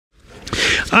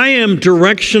I am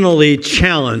directionally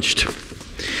challenged.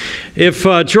 If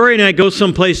Jory and I go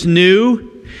someplace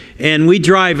new and we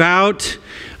drive out,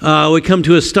 we come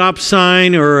to a stop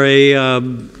sign or a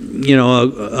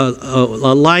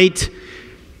light,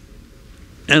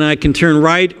 and I can turn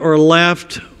right or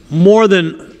left, more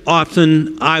than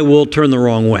often I will turn the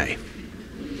wrong way.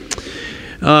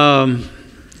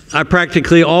 I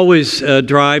practically always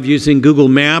drive using Google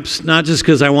Maps, not just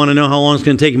because I want to know how long it's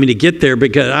going to take me to get there,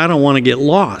 because I don't want to get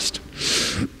lost.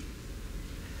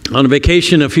 On a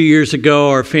vacation a few years ago,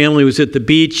 our family was at the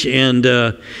beach, and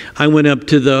I went up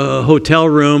to the hotel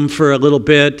room for a little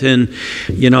bit, and,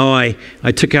 I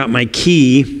took out my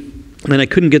key, and I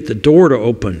couldn't get the door to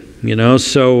open,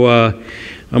 so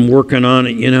I'm working on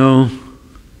it,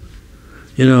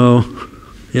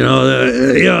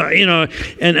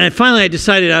 and finally I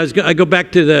decided I go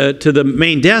back to the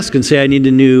main desk and say I need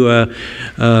a new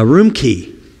room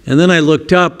key. And then I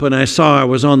looked up and I saw I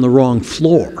was on the wrong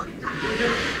floor.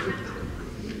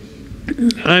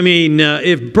 I mean,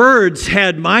 if birds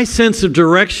had my sense of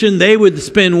direction, they would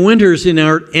spend winters in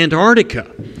Antarctica.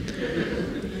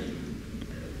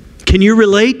 Can you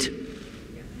relate?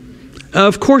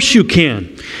 Of course you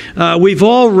can. We've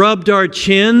all rubbed our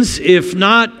chins, if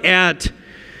not at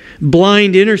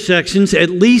blind intersections,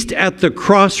 at least at the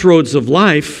crossroads of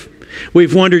life.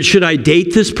 We've wondered, should I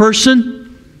date this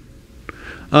person?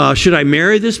 Should I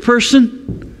marry this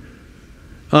person?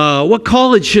 What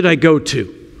college should I go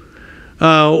to?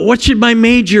 What should my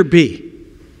major be?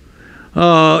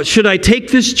 Should I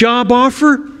take this job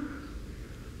offer?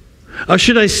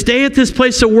 Should I stay at this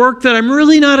place of work that I'm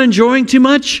really not enjoying too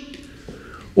much?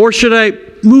 Or should I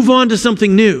move on to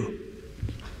something new?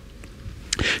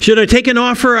 Should I take an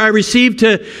offer I received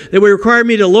that would require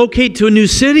me to locate to a new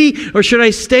city, or should I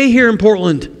stay here in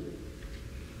Portland?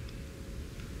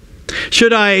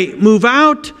 Should I move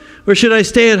out, or should I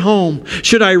stay at home?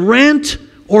 Should I rent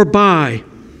or buy?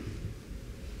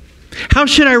 How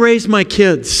should I raise my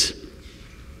kids?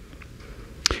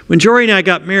 When Jory and I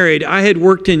got married, I had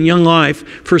worked in Young Life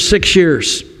for 6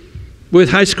 years with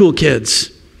high school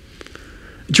kids.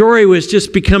 Jory was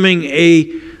just becoming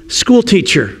a school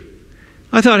teacher.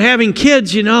 I thought having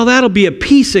kids, that'll be a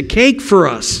piece of cake for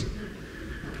us.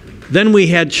 Then we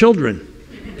had children.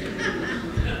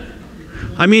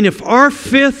 I mean, if our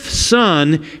fifth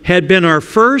son had been our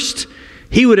first,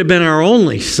 he would have been our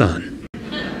only son.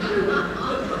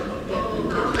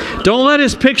 Don't let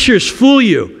his pictures fool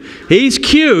you. He's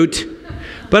cute,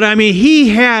 but he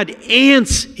had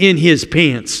ants in his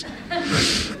pants.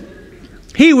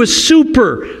 He was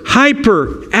super,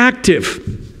 hyper active.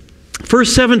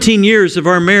 First 17 years of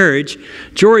our marriage,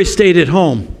 Jory stayed at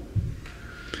home.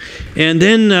 And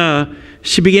then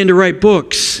she began to write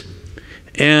books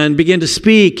and began to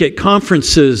speak at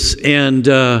conferences, and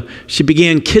she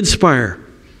began Kidspire.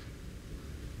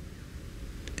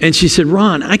 And she said,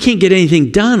 "Ron, I can't get anything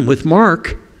done with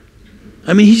Mark.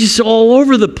 He's just all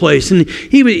over the place." And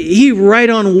he'd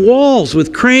write on walls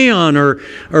with crayon or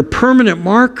permanent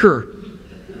marker.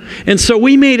 And so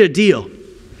we made a deal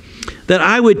that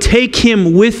I would take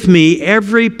him with me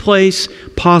every place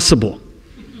possible.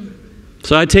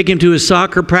 So I'd take him to his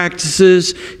soccer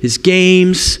practices, his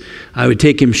games. I would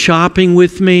take him shopping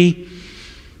with me.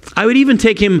 I would even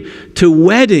take him to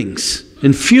weddings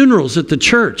and funerals at the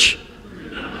church.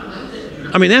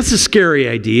 That's a scary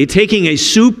idea. Taking a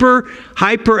super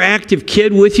hyperactive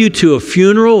kid with you to a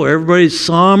funeral where everybody's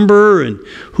somber and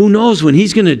who knows when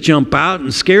he's going to jump out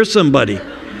and scare somebody.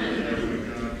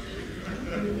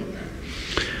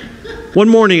 One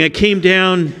morning I came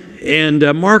down and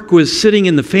Mark was sitting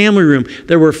in the family room.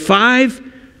 There were 5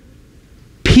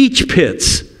 peach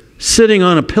pits sitting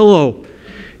on a pillow.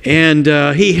 And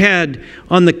he had,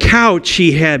 on the couch,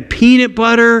 he had peanut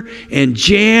butter and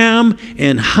jam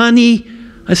and honey.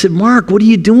 I said, "Mark, what are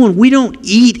you doing? We don't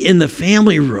eat in the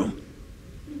family room.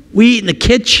 We eat in the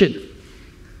kitchen."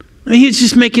 He was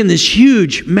just making this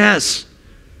huge mess.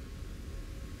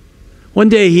 One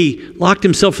day he locked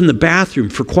himself in the bathroom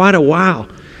for quite a while.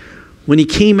 When he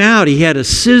came out, he had a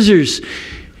scissors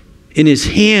in his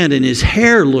hand and his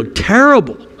hair looked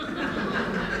terrible.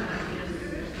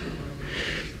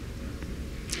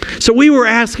 So we were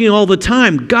asking all the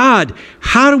time, "God,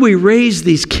 how do we raise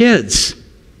these kids?"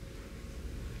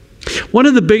 One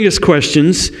of the biggest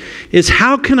questions is,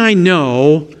 how can I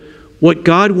know what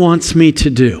God wants me to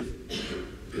do?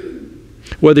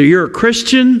 Whether you're a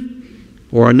Christian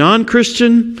or a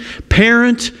non-Christian,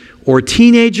 parent or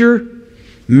teenager,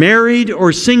 married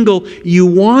or single, you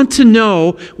want to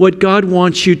know what God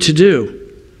wants you to do.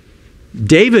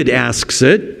 David asks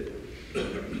it.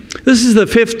 This is the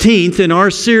 15th in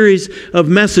our series of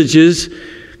messages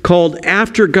called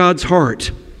after God's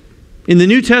heart. In the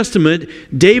New Testament,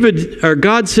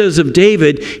 God says of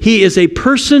David, he is a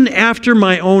person after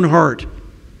my own heart.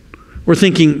 We're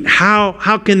thinking,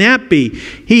 how can that be?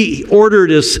 He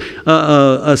ordered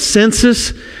a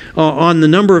census on the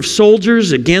number of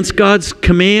soldiers against God's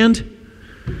command.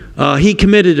 He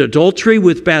committed adultery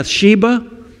with Bathsheba.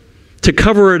 To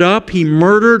cover it up, he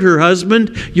murdered her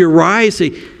husband,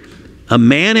 Uriah. A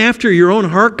man after your own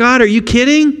heart, God? Are you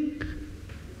kidding?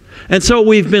 And so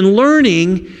we've been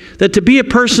learning that to be a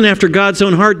person after God's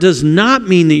own heart does not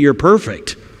mean that you're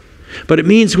perfect. But it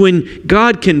means when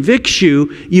God convicts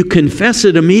you, you confess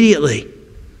it immediately.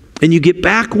 And you get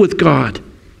back with God.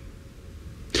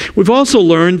 We've also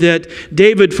learned that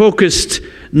David focused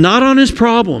not on his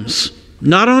problems,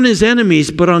 not on his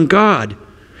enemies, but on God.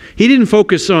 He didn't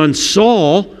focus on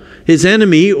Saul, his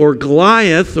enemy, or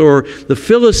Goliath, or the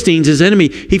Philistines, his enemy.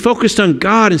 He focused on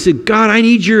God and said, God, I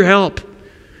need your help,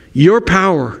 your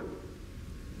power.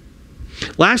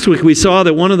 Last week we saw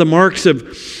that one of the marks of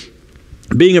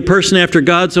being a person after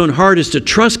God's own heart is to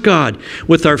trust God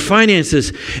with our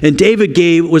finances. And David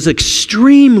was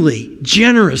extremely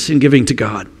generous in giving to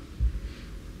God.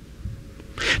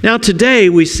 Now today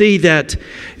we see that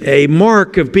a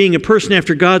mark of being a person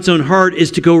after God's own heart is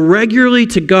to go regularly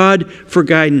to God for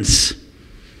guidance.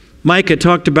 Micah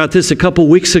talked about this a couple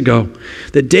weeks ago,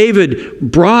 that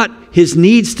David brought his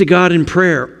needs to God in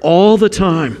prayer all the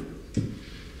time.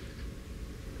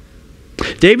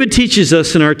 David teaches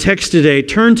us in our text today,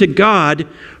 turn to God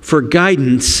for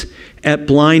guidance at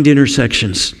blind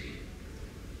intersections.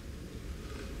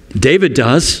 David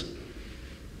does.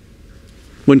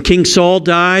 When King Saul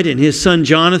died and his son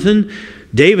Jonathan,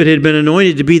 David had been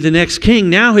anointed to be the next king.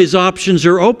 Now his options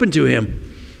are open to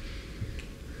him.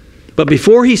 But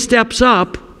before he steps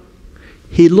up,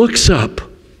 he looks up.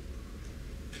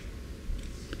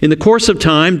 In the course of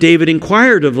time, David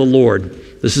inquired of the Lord.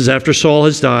 This is after Saul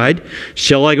has died.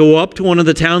 Shall I go up to one of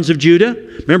the towns of Judah?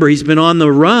 Remember, he's been on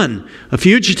the run, a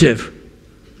fugitive.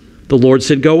 The Lord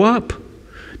said, go up.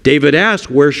 David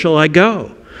asked, where shall I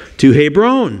go? To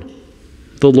Hebron.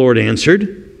 The Lord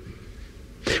answered.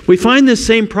 We find this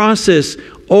same process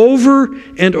over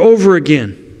and over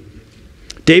again.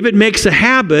 David makes a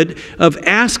habit of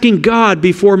asking God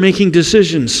before making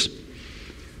decisions.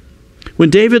 When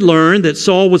David learned that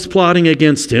Saul was plotting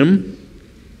against him,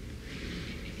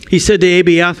 he said to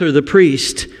Abiathar the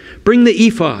priest, bring the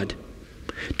ephod.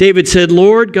 David said,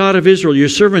 Lord God of Israel, your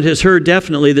servant has heard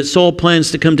definitely that Saul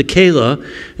plans to come to Keilah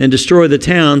and destroy the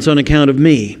towns on account of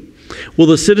me. Will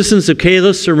the citizens of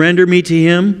Keilah surrender me to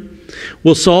him?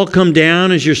 Will Saul come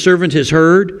down as your servant has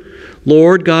heard?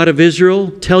 Lord God of Israel,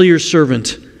 tell your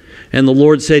servant. And the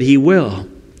Lord said he will.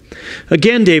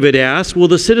 Again David asked, will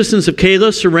the citizens of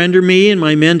Keilah surrender me and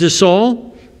my men to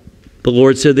Saul? The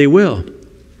Lord said they will.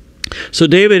 So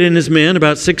David and his men,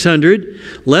 about 600,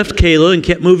 left Keilah and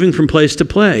kept moving from place to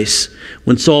place.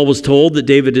 When Saul was told that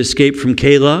David escaped from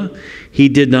Keilah, he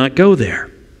did not go there.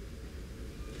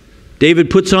 David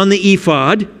puts on the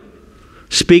ephod,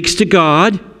 speaks to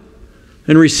God,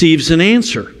 and receives an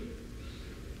answer.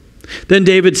 Then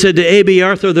David said to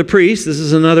Abiathar the priest, this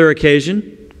is another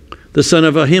occasion, the son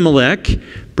of Ahimelech,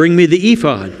 bring me the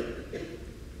ephod.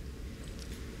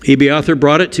 Abiathar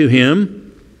brought it to him,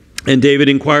 and David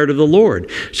inquired of the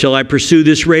Lord, shall I pursue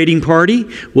this raiding party?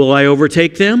 Will I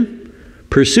overtake them?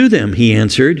 Pursue them, he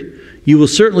answered. You will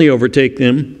certainly overtake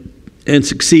them and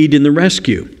succeed in the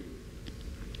rescue.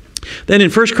 Then in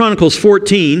 1 Chronicles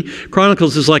 14,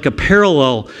 Chronicles is like a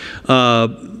parallel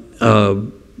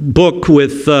book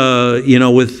with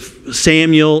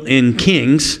Samuel and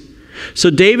Kings. So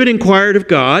David inquired of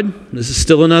God, this is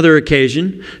still another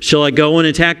occasion, shall I go and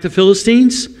attack the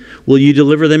Philistines? Will you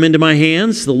deliver them into my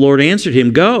hands? The Lord answered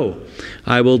him, go,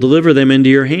 I will deliver them into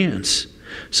your hands.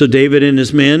 So David and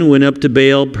his men went up to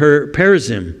Baal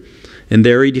Perazim, and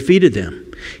there he defeated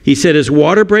them. He said, as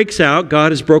water breaks out,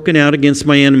 God has broken out against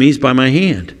my enemies by my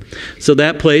hand. So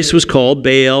that place was called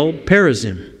Baal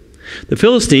Perazim. The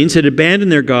Philistines had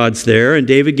abandoned their gods there, and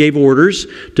David gave orders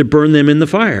to burn them in the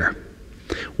fire.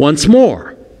 Once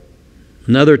more,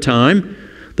 another time,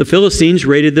 the Philistines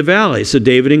raided the valley. So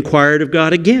David inquired of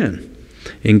God again,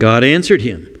 and God answered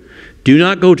him, do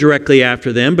not go directly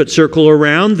after them, but circle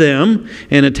around them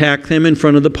and attack them in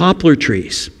front of the poplar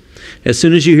trees. As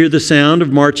soon as you hear the sound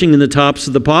of marching in the tops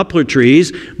of the poplar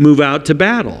trees, move out to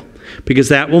battle, because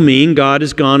that will mean God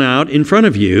has gone out in front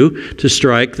of you to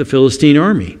strike the Philistine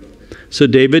army. So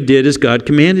David did as God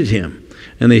commanded him,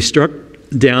 and they struck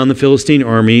down the Philistine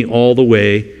army all the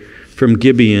way from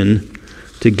Gibeon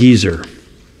to Gezer.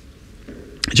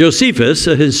 Josephus,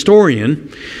 a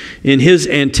historian, in his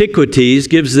Antiquities,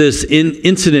 gives this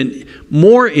incident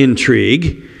more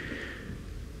intrigue.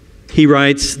 He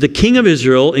writes, "The king of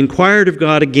Israel inquired of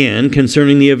God again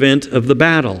concerning the event of the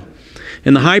battle.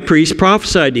 And the high priest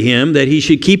prophesied to him that he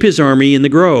should keep his army in the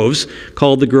groves,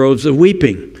 called the groves of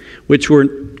weeping, which were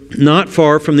not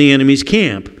far from the enemy's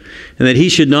camp, and that he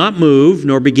should not move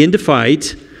nor begin to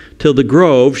fight till the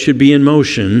grove should be in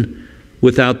motion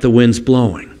without the winds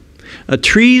blowing."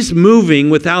 Trees moving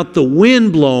without the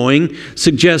wind blowing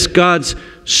suggests God's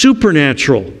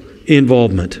supernatural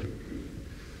involvement.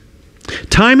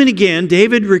 Time and again,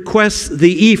 David requests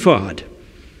the ephod.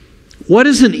 What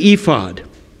is an ephod?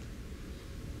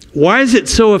 Why is it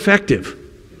so effective?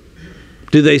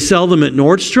 Do they sell them at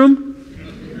Nordstrom?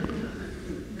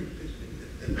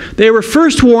 They were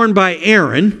first worn by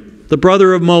Aaron, the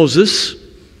brother of Moses,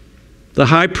 the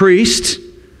high priest.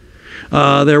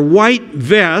 They're white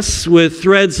vests with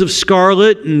threads of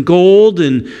scarlet and gold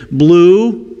and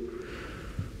blue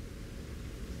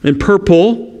and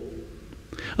purple.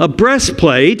 A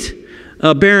breastplate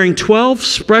bearing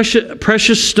 12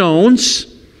 precious stones.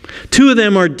 2 of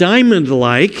them are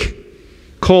diamond-like,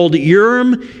 called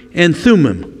Urim and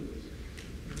Thummim.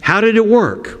 How did it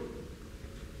work?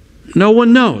 No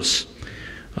one knows.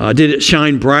 Did it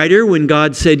shine brighter when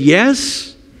God said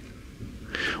yes?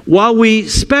 While we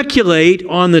speculate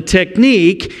on the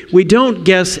technique, we don't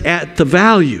guess at the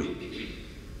value.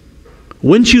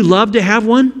 Wouldn't you love to have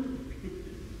one?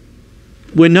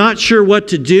 When not sure what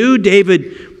to do,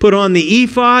 David put on the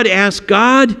ephod, asked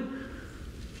God,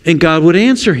 and God would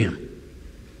answer him.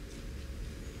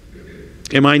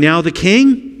 Am I now the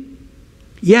king?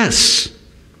 Yes.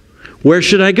 Where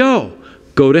should I go?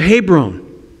 Go to Hebron.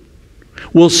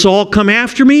 Will Saul come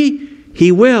after me?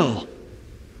 He will.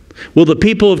 Will the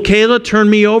people of Keilah turn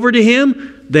me over to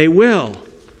him? They will.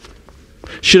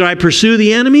 Should I pursue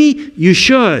the enemy? You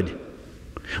should.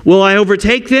 Will I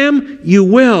overtake them? You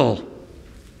will.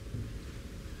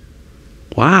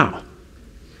 Wow.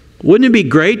 Wouldn't it be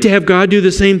great to have God do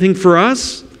the same thing for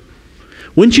us?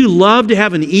 Wouldn't you love to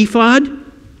have an ephod?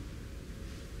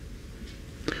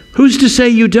 Who's to say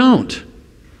you don't?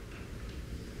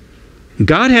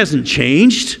 God hasn't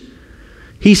changed.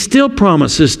 He still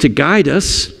promises to guide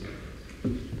us.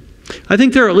 I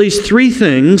think there are at least 3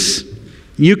 things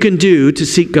you can do to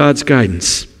seek God's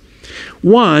guidance.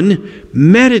 1,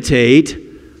 meditate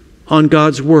on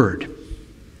God's Word.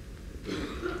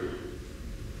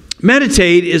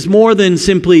 Meditate is more than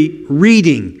simply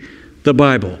reading the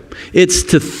Bible. It's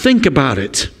to think about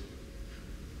it.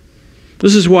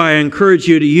 This is why I encourage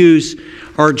you to use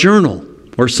our journal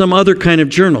or some other kind of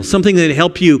journal, something that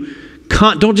help you.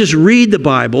 Don't just read the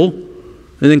Bible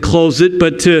and then close it,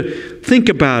 but to think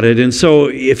about it. And so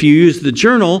if you use the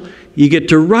journal, you get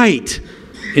to write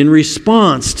in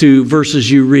response to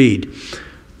verses you read.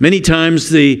 Many times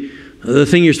the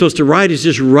thing you're supposed to write is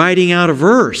just writing out a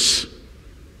verse.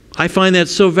 I find that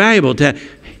so valuable to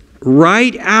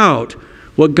write out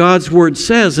what God's Word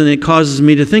says, and it causes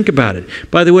me to think about it.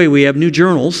 By the way, we have new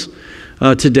journals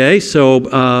today,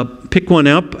 so pick one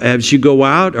up as you go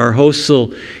out. Our hosts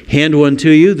will hand one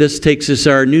to you. This takes us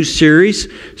our new series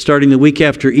starting the week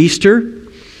after Easter.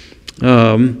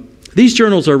 These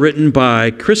journals are written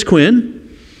by Chris Quinn,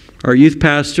 our youth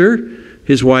pastor,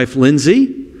 his wife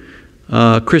Lindsay,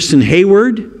 Kristen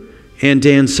Hayward, and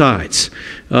Dan Sides.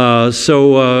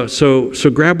 So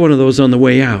grab one of those on the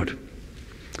way out.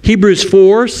 Hebrews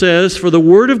 4 says, "For the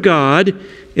Word of God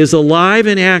is alive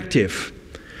and active,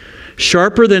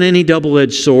 sharper than any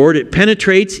double-edged sword. It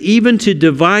penetrates even to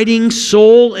dividing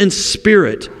soul and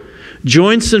spirit,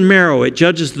 joints and marrow. It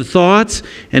judges the thoughts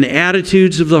and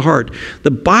attitudes of the heart." The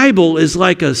Bible is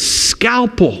like a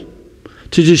scalpel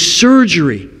to do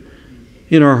surgery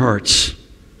in our hearts.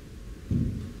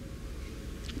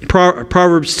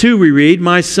 Proverbs 2 we read,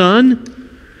 "My son,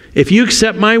 if you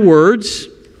accept my words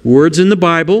in the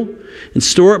Bible, and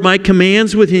store up my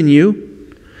commands within you,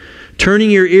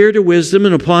 turning your ear to wisdom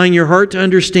and applying your heart to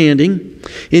understanding.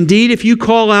 Indeed, if you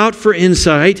call out for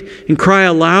insight and cry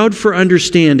aloud for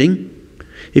understanding,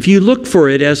 if you look for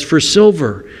it as for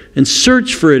silver and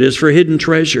search for it as for hidden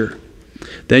treasure,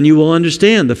 then you will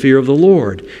understand the fear of the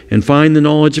Lord and find the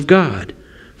knowledge of God.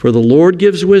 For the Lord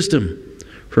gives wisdom.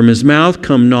 From his mouth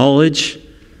come knowledge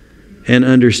and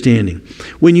understanding."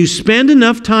 When you spend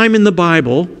enough time in the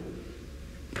Bible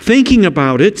thinking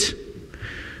about it,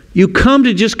 you come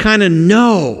to just kind of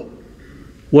know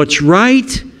what's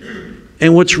right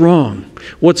and what's wrong,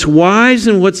 what's wise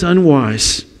and what's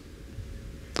unwise.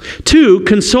 2,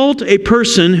 consult a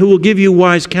person who will give you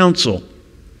wise counsel.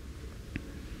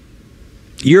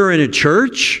 You're in a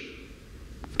church,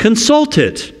 consult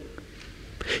it.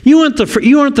 You aren't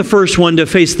the first one to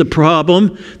face the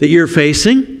problem that you're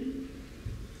facing.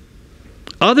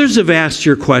 Others have asked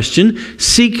your question.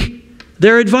 Seek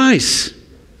their advice.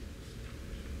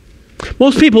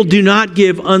 Most people do not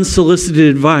give unsolicited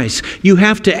advice. You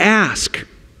have to ask.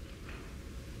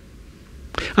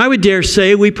 I would dare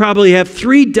say we probably have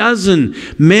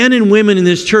 36 men and women in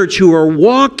this church who are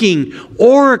walking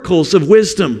oracles of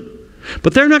wisdom.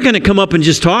 But they're not going to come up and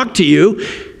just talk to you.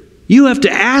 You have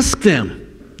to ask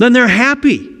them. Then they're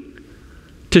happy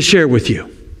to share with you.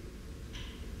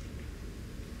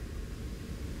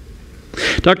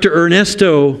 Dr.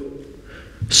 Ernesto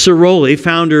Ceroli,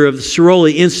 founder of the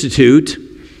Ceroli Institute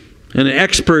and an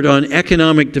expert on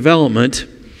economic development,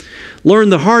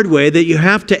 learned the hard way that you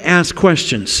have to ask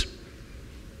questions.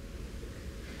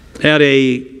 At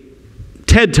a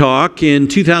TED Talk in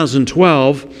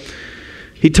 2012,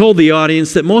 he told the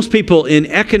audience that most people in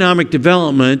economic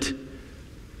development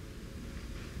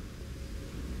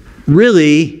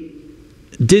really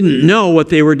didn't know what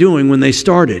they were doing when they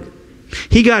started.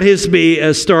 He got his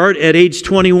start at age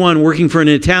 21 working for an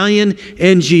Italian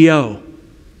NGO.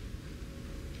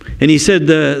 And he said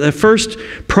the first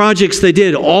projects they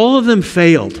did, all of them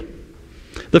failed.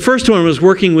 The first one was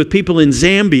working with people in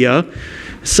Zambia,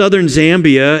 southern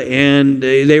Zambia, and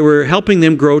they were helping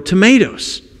them grow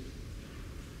tomatoes.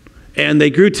 And they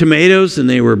grew tomatoes, and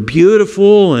they were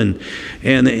beautiful. And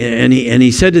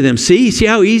he said to them, see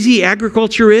how easy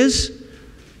agriculture is?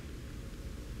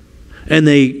 And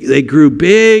they grew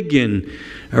big and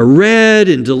red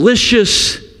and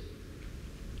delicious.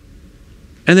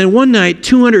 And then one night,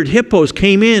 200 hippos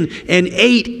came in and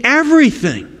ate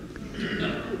everything.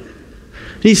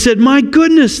 He said, my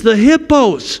goodness, the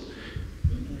hippos.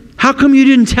 How come you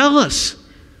didn't tell us?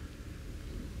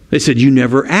 They said, you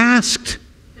never asked.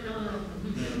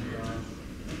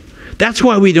 That's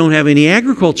why we don't have any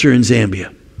agriculture in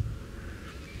Zambia.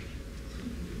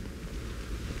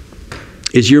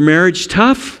 Is your marriage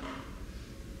tough?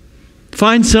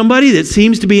 Find somebody that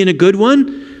seems to be in a good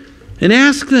one and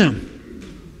ask them.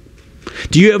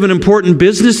 Do you have an important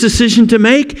business decision to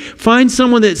make? Find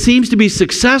someone that seems to be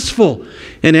successful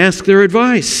and ask their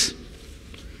advice.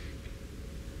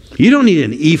 You don't need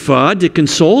an ephod to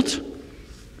consult.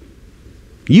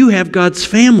 You have God's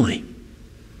family.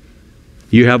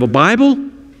 You have a Bible?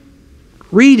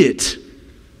 Read it.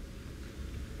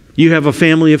 You have a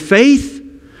family of faith?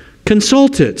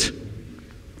 Consult it.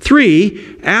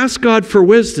 3, ask God for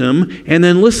wisdom and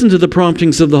then listen to the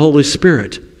promptings of the Holy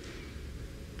Spirit.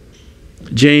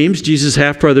 James, Jesus'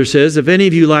 half-brother, says, if any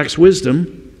of you lacks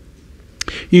wisdom,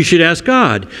 you should ask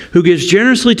God, who gives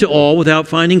generously to all without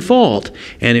finding fault,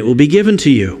 and it will be given to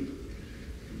you.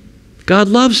 God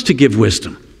loves to give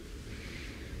wisdom.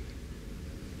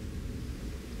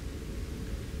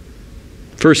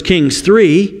 1 Kings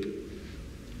 3,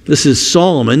 this is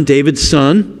Solomon, David's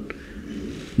son.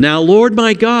 Now, Lord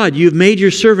my God, you have made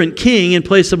your servant king in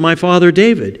place of my father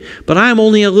David, but I am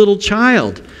only a little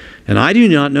child, and I do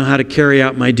not know how to carry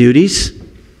out my duties.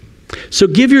 So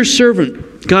give your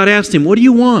servant, God asked him, what do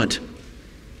you want?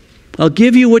 I'll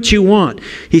give you what you want.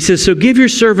 He says, so give your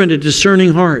servant a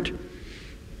discerning heart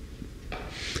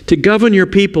to govern your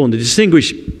people and to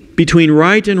distinguish between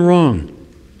right and wrong.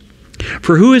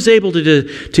 For who is able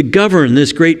to govern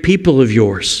this great people of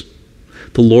yours?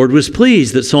 The Lord was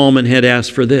pleased that Solomon had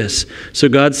asked for this. So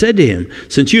God said to him,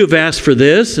 since you have asked for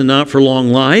this and not for long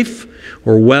life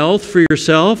or wealth for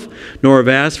yourself, nor have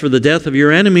asked for the death of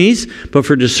your enemies, but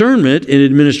for discernment in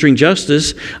administering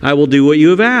justice, I will do what you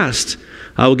have asked.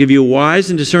 I will give you a wise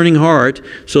and discerning heart,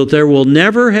 so that there will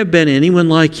never have been anyone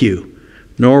like you,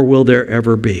 nor will there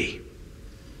ever be.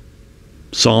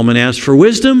 Solomon asked for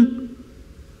wisdom,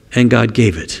 and God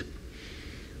gave it.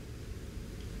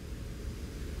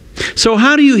 So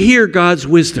how do you hear God's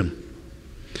wisdom?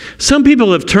 Some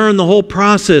people have turned the whole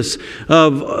process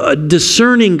of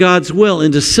discerning God's will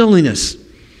into silliness.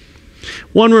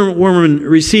 One woman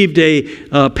received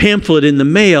a pamphlet in the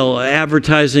mail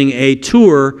advertising a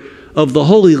tour of the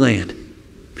Holy Land.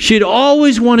 She had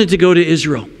always wanted to go to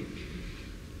Israel.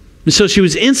 And so she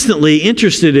was instantly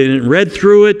interested in it and read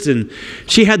through it, and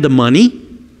she had the money.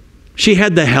 She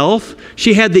had the health,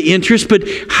 she had the interest, but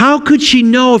how could she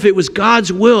know if it was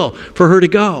God's will for her to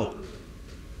go?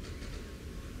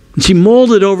 And she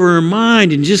mulled it over her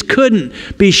mind and just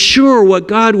couldn't be sure what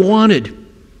God wanted.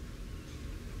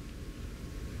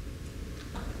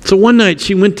 So one night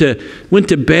she went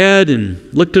to bed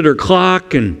and looked at her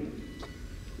clock, and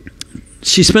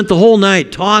she spent the whole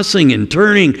night tossing and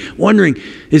turning, wondering,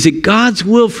 is it God's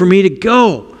will for me to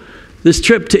go this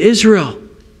trip to Israel?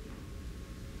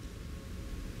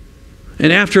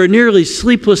 And after a nearly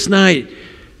sleepless night,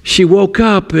 she woke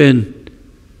up and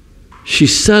she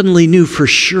suddenly knew for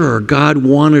sure God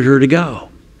wanted her to go.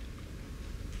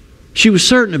 She was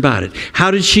certain about it.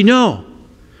 How did she know?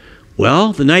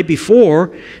 Well, the night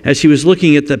before, as she was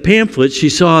looking at the pamphlet, she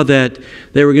saw that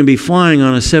they were going to be flying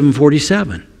on a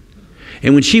 747.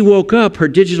 And when she woke up, her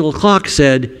digital clock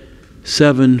said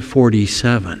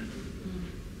 7:47.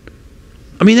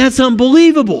 I mean, that's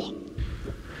unbelievable.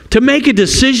 To make a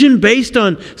decision based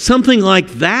on something like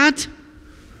that?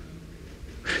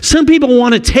 Some people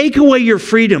want to take away your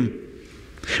freedom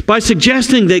by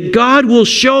suggesting that God will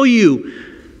show you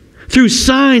through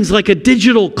signs like a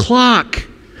digital clock.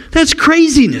 That's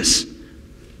craziness.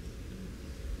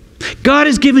 God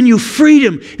has given you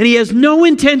freedom, and He has no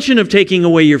intention of taking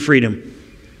away your freedom.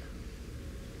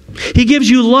 He gives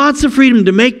you lots of freedom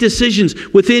to make decisions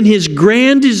within His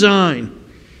grand design.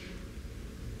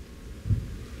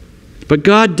 But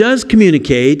God does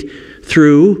communicate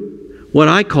through what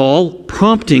I call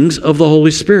promptings of the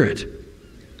Holy Spirit.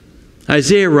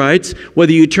 Isaiah writes,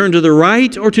 "Whether you turn to the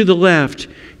right or to the left,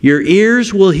 your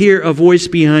ears will hear a voice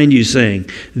behind you saying,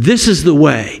 'This is the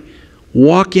way,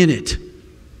 walk in it.'"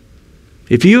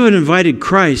 If you have invited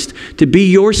Christ to be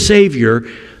your Savior,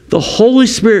 the Holy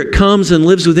Spirit comes and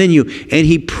lives within you, and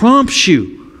He prompts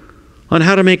you on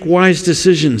how to make wise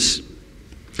decisions.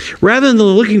 Rather than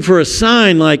looking for a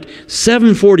sign like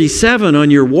 7:47 on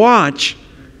your watch,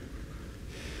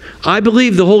 I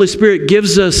believe the Holy Spirit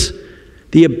gives us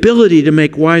the ability to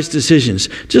make wise decisions.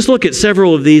 Just look at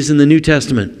several of these in the New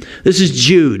Testament. This is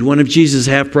Jude, one of Jesus'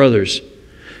 half-brothers.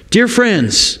 "Dear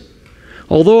friends,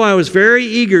 although I was very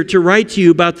eager to write to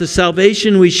you about the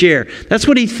salvation we share," that's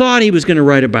what he thought he was going to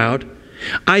write about,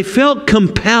 "I felt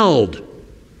compelled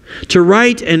to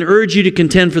write and urge you to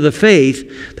contend for the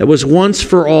faith that was once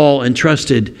for all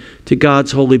entrusted to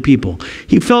God's holy people."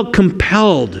 He felt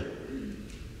compelled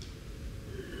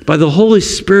by the Holy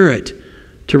Spirit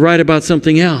to write about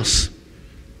something else.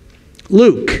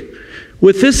 Luke,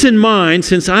 "With this in mind,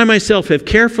 since I myself have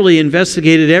carefully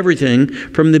investigated everything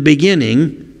from the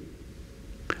beginning,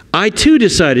 I too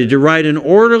decided to write an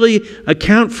orderly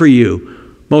account for you,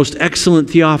 most excellent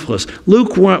Theophilus."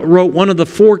 Luke wrote one of the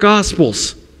 4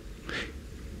 Gospels.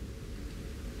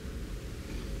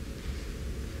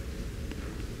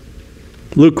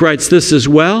 Luke writes this as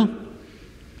well.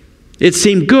 "It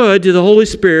seemed good to the Holy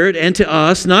Spirit and to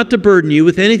us not to burden you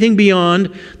with anything beyond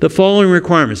the following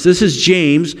requirements." This is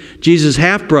James, Jesus'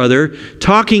 half-brother,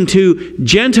 talking to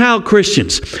Gentile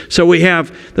Christians. So we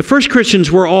have, the first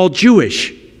Christians were all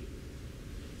Jewish.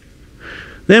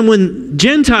 Then when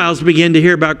Gentiles began to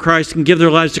hear about Christ and give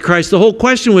their lives to Christ, the whole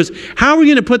question was, how are we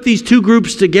going to put these two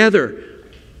groups together?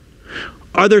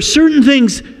 Are there certain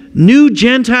things new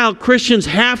Gentile Christians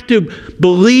have to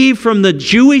believe from the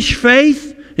Jewish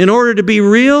faith in order to be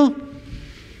real?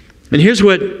 And here's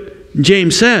what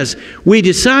James says. "We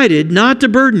decided not to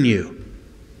burden you,"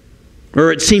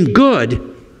 or it seemed good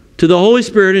to the Holy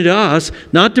Spirit and to us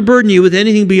not to burden you with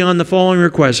anything beyond the following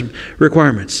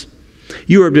requirements.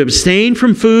 "You are to abstain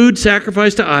from food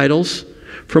sacrificed to idols,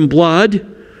 from blood,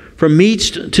 from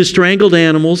meats to strangled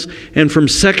animals, and from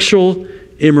sexual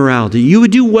immorality." You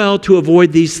would do well to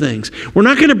avoid these things. We're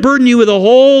not going to burden you with the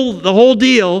whole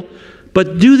deal,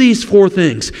 but do these 4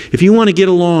 things if you want to get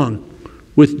along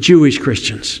with Jewish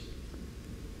Christians.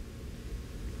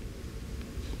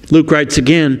 Luke writes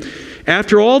again,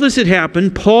 "After all this had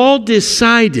happened, Paul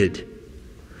decided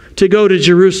to go to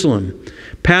Jerusalem,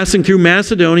 passing through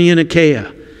Macedonia and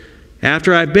Achaia.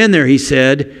 After I've been there," he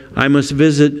said, "I must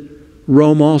visit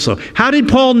Rome also." How did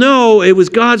Paul know it was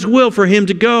God's will for him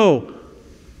to go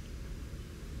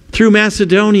through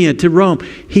Macedonia to Rome?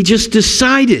 He just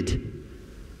decided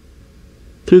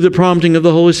through the prompting of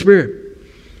the Holy Spirit.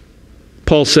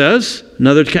 Paul says,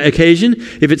 another occasion,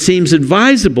 "If it seems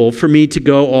advisable for me to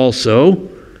go also,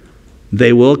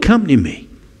 they will accompany me."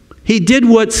 He did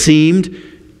what seemed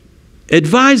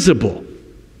advisable.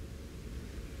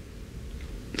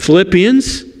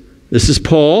 Philippians, this is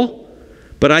Paul,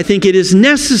 "But I think it is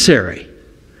necessary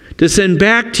to send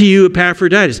back to you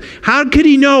Epaphroditus." How could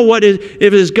he know if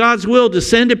it is God's will to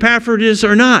send Epaphroditus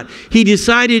or not? He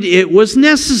decided it was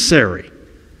necessary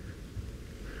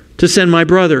to send my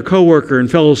brother, co-worker,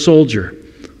 and fellow soldier,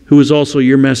 who is also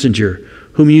your messenger,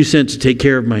 whom you sent to take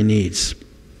care of my needs.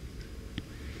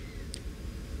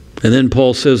 And then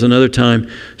Paul says another time,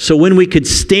 "So when we could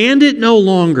stand it no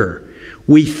longer,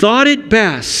 we thought it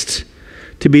best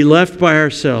to be left by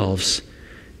ourselves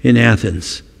in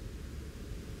Athens."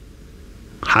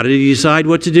 How did he decide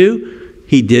what to do?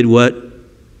 He did what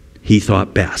he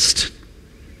thought best.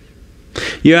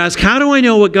 You ask, how do I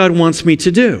know what God wants me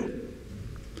to do?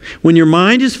 When your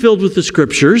mind is filled with the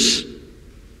Scriptures,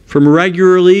 from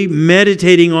regularly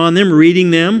meditating on them,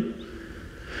 reading them,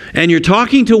 and you're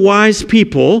talking to wise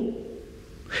people,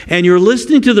 and you're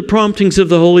listening to the promptings of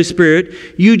the Holy Spirit,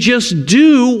 you just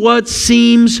do what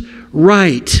seems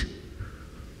right.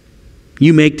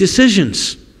 You make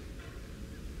decisions.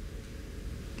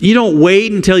 You don't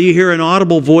wait until you hear an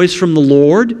audible voice from the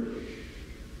Lord.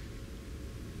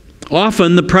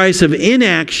 Often the price of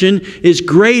inaction is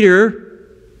greater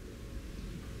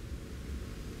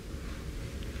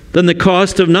than the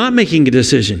cost of not making a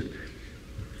decision,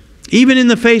 even in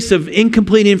the face of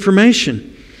incomplete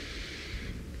information.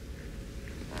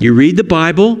 You read the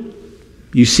Bible,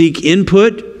 you seek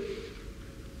input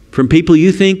from people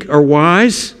you think are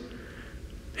wise,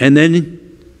 and then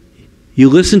you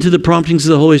listen to the promptings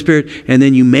of the Holy Spirit, and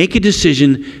then you make a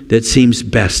decision that seems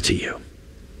best to you.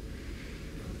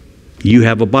 You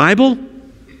have a Bible?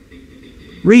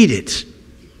 Read it.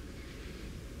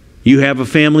 You have a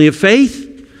family of faith?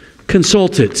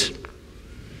 Consult it.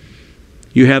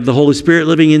 You have the Holy Spirit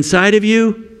living inside of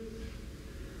you?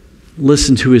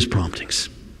 Listen to His promptings.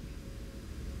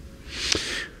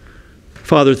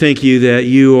 Father, thank you that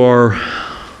you are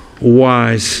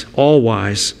wise, all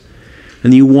wise,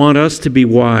 and you want us to be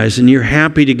wise, and you're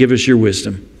happy to give us your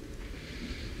wisdom.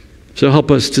 So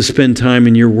help us to spend time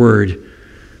in your word.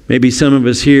 Maybe some of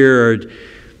us here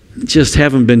just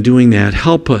haven't been doing that.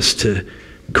 Help us to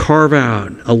carve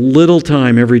out a little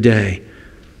time every day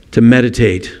to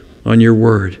meditate on your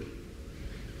word.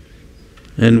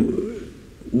 And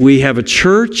we have a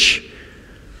church.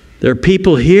 There are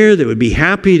people here that would be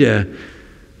happy to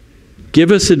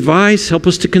give us advice, help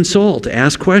us to consult,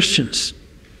 ask questions.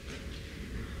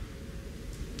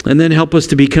 And then help us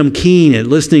to become keen at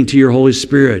listening to your Holy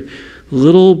Spirit.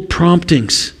 Little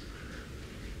promptings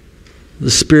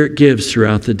the Spirit gives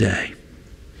throughout the day.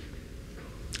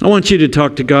 I want you to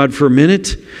talk to God for a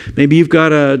minute. Maybe you've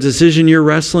got a decision you're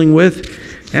wrestling with.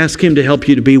 Ask Him to help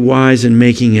you to be wise in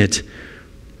making it.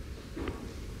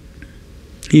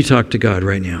 You talk to God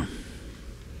right now.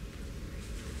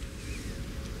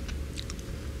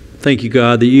 Thank you,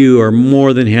 God, that you are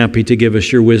more than happy to give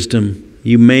us your wisdom.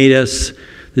 You made us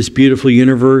this beautiful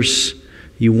universe.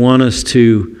 You want us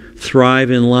to thrive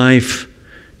in life.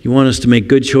 You want us to make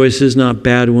good choices, not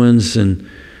bad ones, and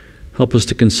help us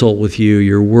to consult with you,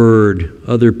 your word,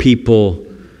 other people,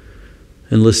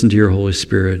 and listen to your Holy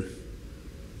Spirit.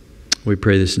 We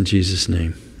pray this in Jesus'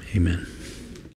 name. Amen.